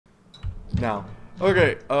Now.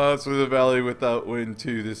 Okay, so the Valley Without Wind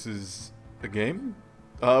 2, this is a game?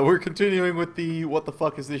 We're continuing with the what the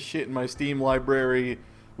fuck is this shit in my Steam library,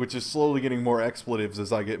 which is slowly getting more expletives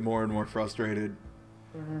as I get more and more frustrated.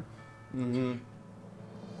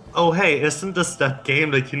 Oh, hey, isn't this that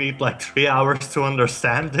game that you need like 3 hours to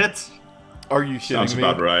understand it? Are you Sounds shitting me?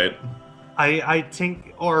 about right. I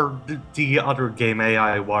think, or the other game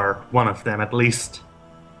AI were one of them at least.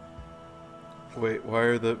 Wait, why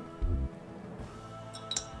are the...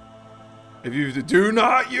 If you do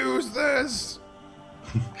not use this!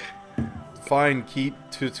 Fine, keep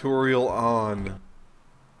tutorial on.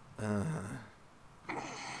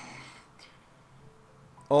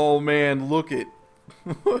 Oh man, look it.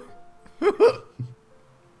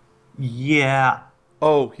 Yeah,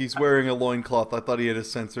 Oh, he's wearing a loincloth. I thought he had a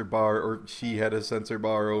sensor bar, or she had a sensor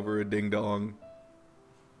bar over a ding-dong.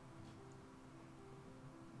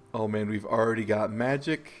 Oh man, we've already got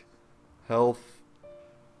magic, health,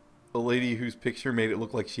 a lady whose picture made it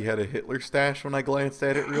look like she had a Hitler stash when I glanced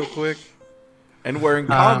at it real quick, and wearing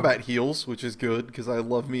combat heels, which is good, because I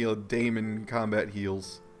love me a dame in combat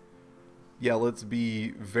heels. Yeah, let's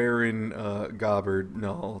be Varen Gobbard.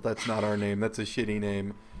 No, that's not our name. That's a shitty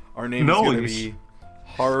name. Our name is No, going to you be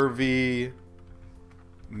Harvey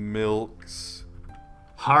Milks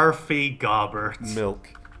Harvey Gobbert. Milk.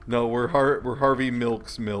 No, we're Harvey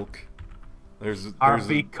Milks Milk.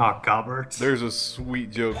 Harvey Cock Gobbert. There's a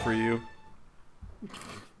sweet joke for you.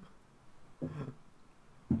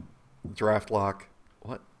 Draft lock.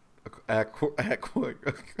 What? Aqua.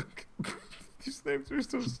 These names are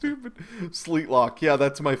so stupid. Sleet lock. Yeah,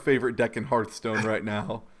 that's my favorite deck in Hearthstone right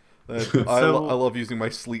now. I love using my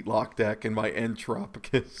Sleet lock deck and my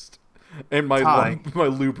Entropicist and my my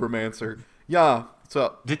Lubrimancer. Yeah.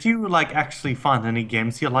 So did you like actually find any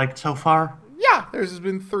games you liked so far? yeah, there's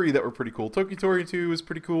been 3 that were pretty cool. Tokitori 2 was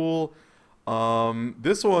pretty cool.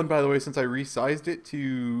 This one, by the way, since I resized it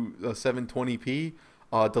to 720p,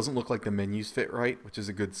 doesn't look like the menus fit right, which is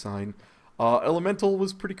a good sign. Elemental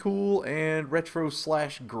was pretty cool, and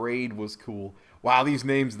Retro/Grade was cool. Wow, these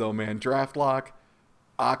names though, man. Draftlock,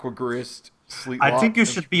 Aquagrist, Sleetlock. I think you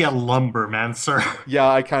should be a lumberman, sir. Yeah,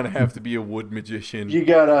 I kind of have to be a wood magician. You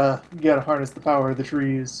gotta harness the power of the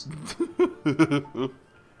trees.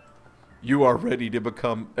 You are ready to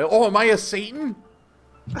become... Oh, am I a Satan?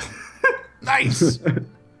 Nice!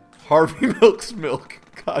 Harvey Milk's Milk.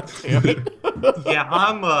 God damn it. Yeah,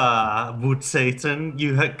 I'm Wood Satan.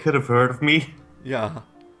 You could have heard of me. Yeah.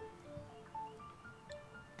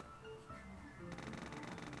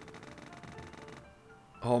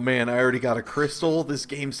 Oh man, I already got a crystal. This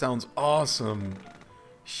game sounds awesome.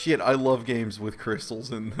 Shit, I love games with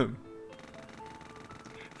crystals in them.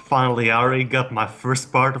 Finally, I already got my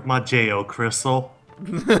first part of my JO crystal.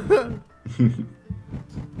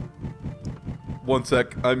 One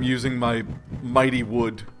sec, I'm using my mighty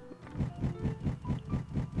wood.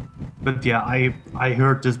 But yeah, I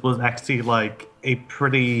heard this was actually like a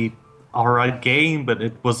pretty alright game, but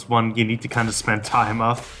it was one you need to kind of spend time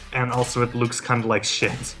on, and also it looks kind of like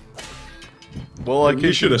shit. Well,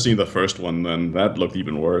 You should have seen the first one then. That looked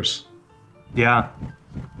even worse. Yeah.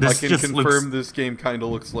 I This can just confirm looks, this game kind of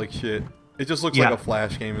looks like shit. It just looks Yeah. like a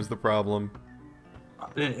Flash game is the problem.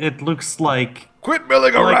 it looks like Quit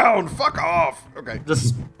milling around! Fuck off! Okay. the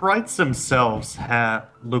sprites themselves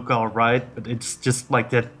look alright, but it's just like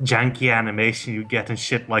that janky animation you get in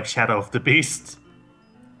shit like Shadow of the Beast.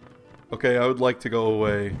 Okay, I would like to go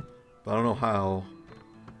away, but I don't know how.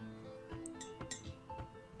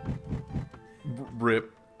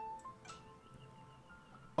 Rip.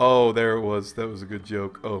 Oh, there it was. That was a good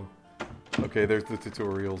joke. Oh. Okay, there's the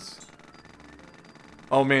tutorials.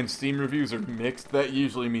 Oh man, Steam reviews are mixed. That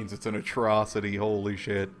usually means it's an atrocity. Holy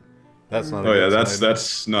shit. That's not a Oh yeah, good sign.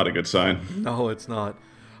 that's not a good sign. No, it's not.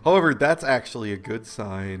 However, that's actually a good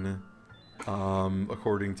sign,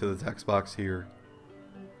 according to the text box here.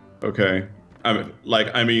 Okay.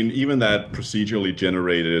 I mean, even that procedurally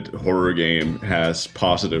generated horror game has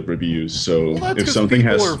positive reviews. So Well, that's if 'cause something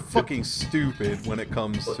people has, are fucking stupid when it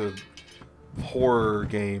comes to horror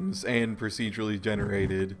games and procedurally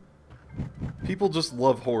generated. People just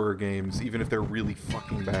love horror games, even if they're really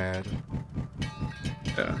fucking bad.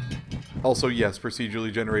 yeah, Also, yes,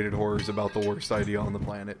 procedurally generated horror is about the worst idea on the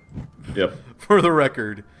planet. yep. For the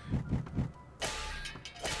record.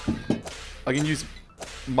 I can use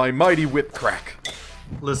my mighty whip crack.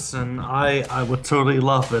 Listen, I would totally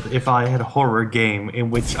love it if I had a horror game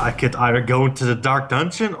in which I could either go into the Dark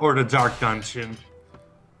Dungeon or the Dark Dungeon.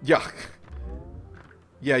 Yuck.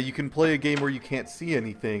 Yeah, you can play a game where you can't see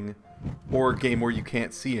anything, or a game where you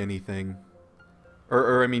can't see anything.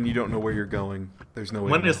 Or I mean, you don't know where you're going. There's no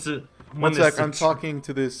way. When to know. is the One sec, I'm talking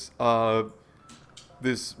to this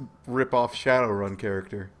this rip-off Shadowrun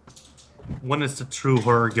character. When is the true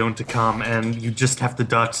horror going to come, and you just have to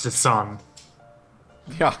dodge the sun?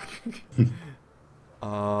 Yeah.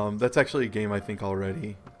 That's actually a game I think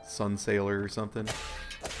already. Sun Sailor or something.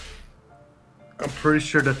 I'm pretty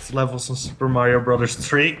sure that's levels in Super Mario Brothers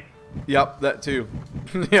 3. Yep, that too.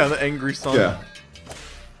 Yeah, the angry sun. Yeah.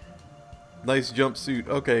 Nice jumpsuit.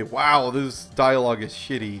 Okay, wow, this dialogue is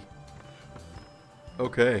shitty.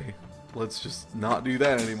 Okay, let's just not do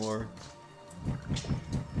that anymore.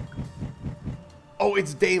 Oh,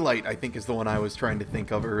 it's Daylight, I think is the one I was trying to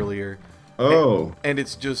think of earlier. Oh. And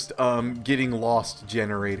it's just Getting Lost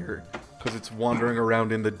generator. Because it's wandering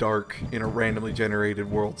around in the dark in a randomly generated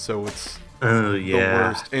world, so it's Oh, the yeah.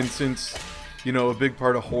 worst. And since, you know, a big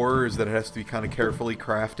part of horror is that it has to be kind of carefully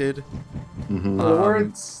crafted. The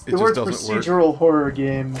words, it the just words doesn't work. procedural horror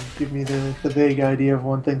game give me the vague idea of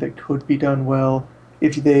one thing that could be done well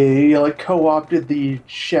if they like co-opted the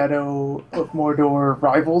Shadow of Mordor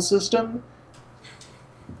rival system,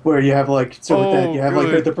 where you have like with that you have like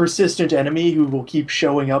good. the persistent enemy who will keep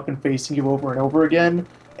showing up and facing you over and over again,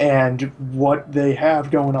 and what they have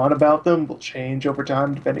going on about them will change over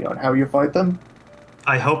time depending on how you fight them.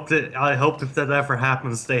 I hope if that ever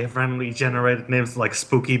happens, they have randomly generated names like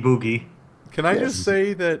Spooky Boogie. Can I Yes. just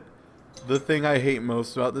say that the thing I hate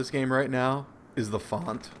most about this game right now is the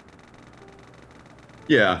font.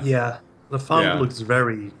 Yeah. Yeah, the font Yeah. looks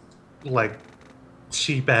very like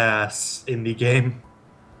cheap ass indie game.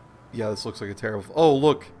 Yeah, this looks like a terrible... Oh,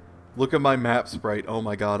 look. Look at my map sprite. Oh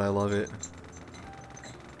my god, I love it.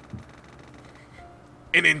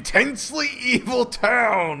 An intensely evil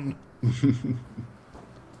town!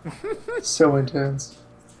 So intense.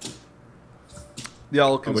 Yeah,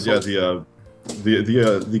 I'll But yeah, consult.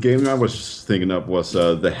 the game I was thinking of was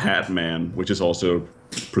The Hat Man, which is also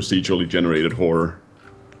procedurally generated horror.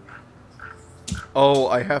 Oh,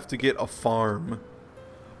 I have to get a farm.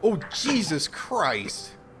 Oh, Jesus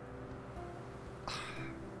Christ!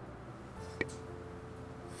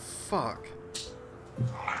 Fuck.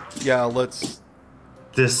 Yeah, let's...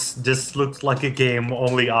 This looks like a game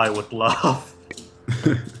only I would love.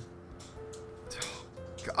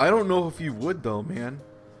 I don't know if you would, though, man.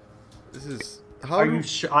 This is... How Are do... you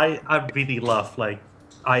sure? I really love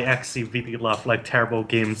I actually really love terrible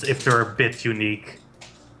games if they're a bit unique.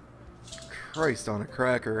 Christ on a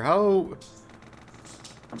cracker. How...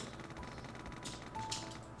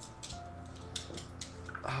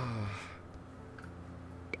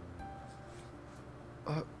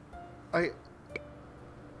 I...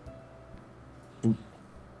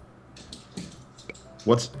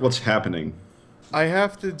 What's happening? I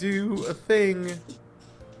have to do a thing,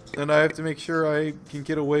 and I have to make sure I can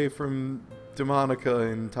get away from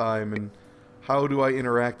Demonica in time, and how do I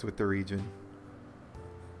interact with the region?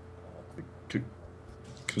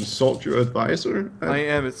 Consult your advisor? I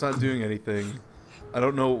am, it's not doing anything. I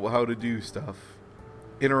don't know how to do stuff.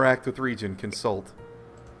 Interact with region, consult.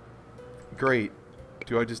 Great.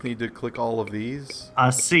 Do I just need to click all of these? I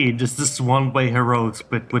see. This is one-way heroics,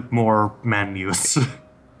 but with more menus.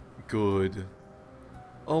 Good.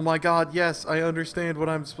 Oh my god, yes, I understand what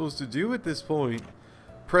I'm supposed to do at this point.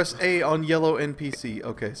 Press A on yellow NPC.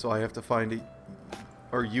 Okay, so I have to find a...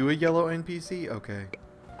 Are you a yellow NPC? Okay.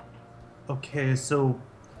 Okay, so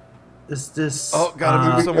is this? Oh,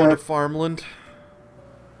 gotta move someone to farmland.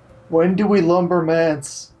 When do we lumber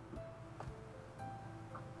mance?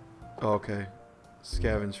 Okay.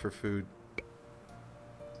 Scavenge for food.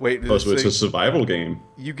 Wait, Oh, so it's a survival game.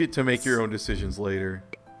 you get to make your own decisions later.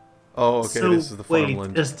 Oh, okay, So, this is the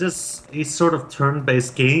farmland. wait, is this a sort of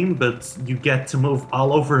turn-based game, but you get to move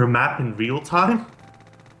all over the map in real time?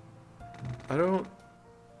 I don't...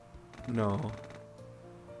 No.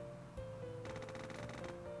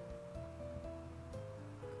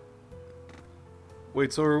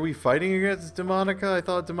 Wait, so are we fighting against Demonica? I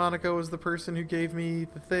thought Demonica was the person who gave me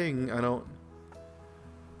the thing. I don't...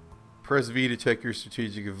 Press V to check your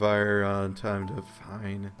strategic advisor on time to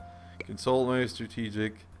find. Consult my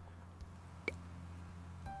strategic.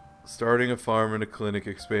 Starting a farm and a clinic,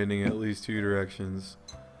 expanding at least 2 directions.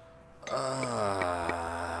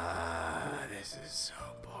 This is so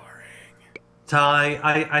boring. Ty,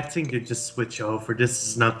 I think you just switch over. This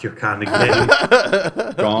is not your kind of game.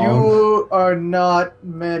 Gone. You are not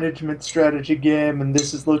management strategy game, and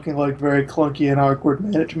this is looking like very clunky and awkward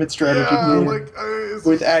management strategy game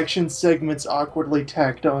with action segments awkwardly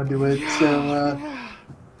tacked onto it. So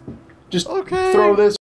just Okay. throw this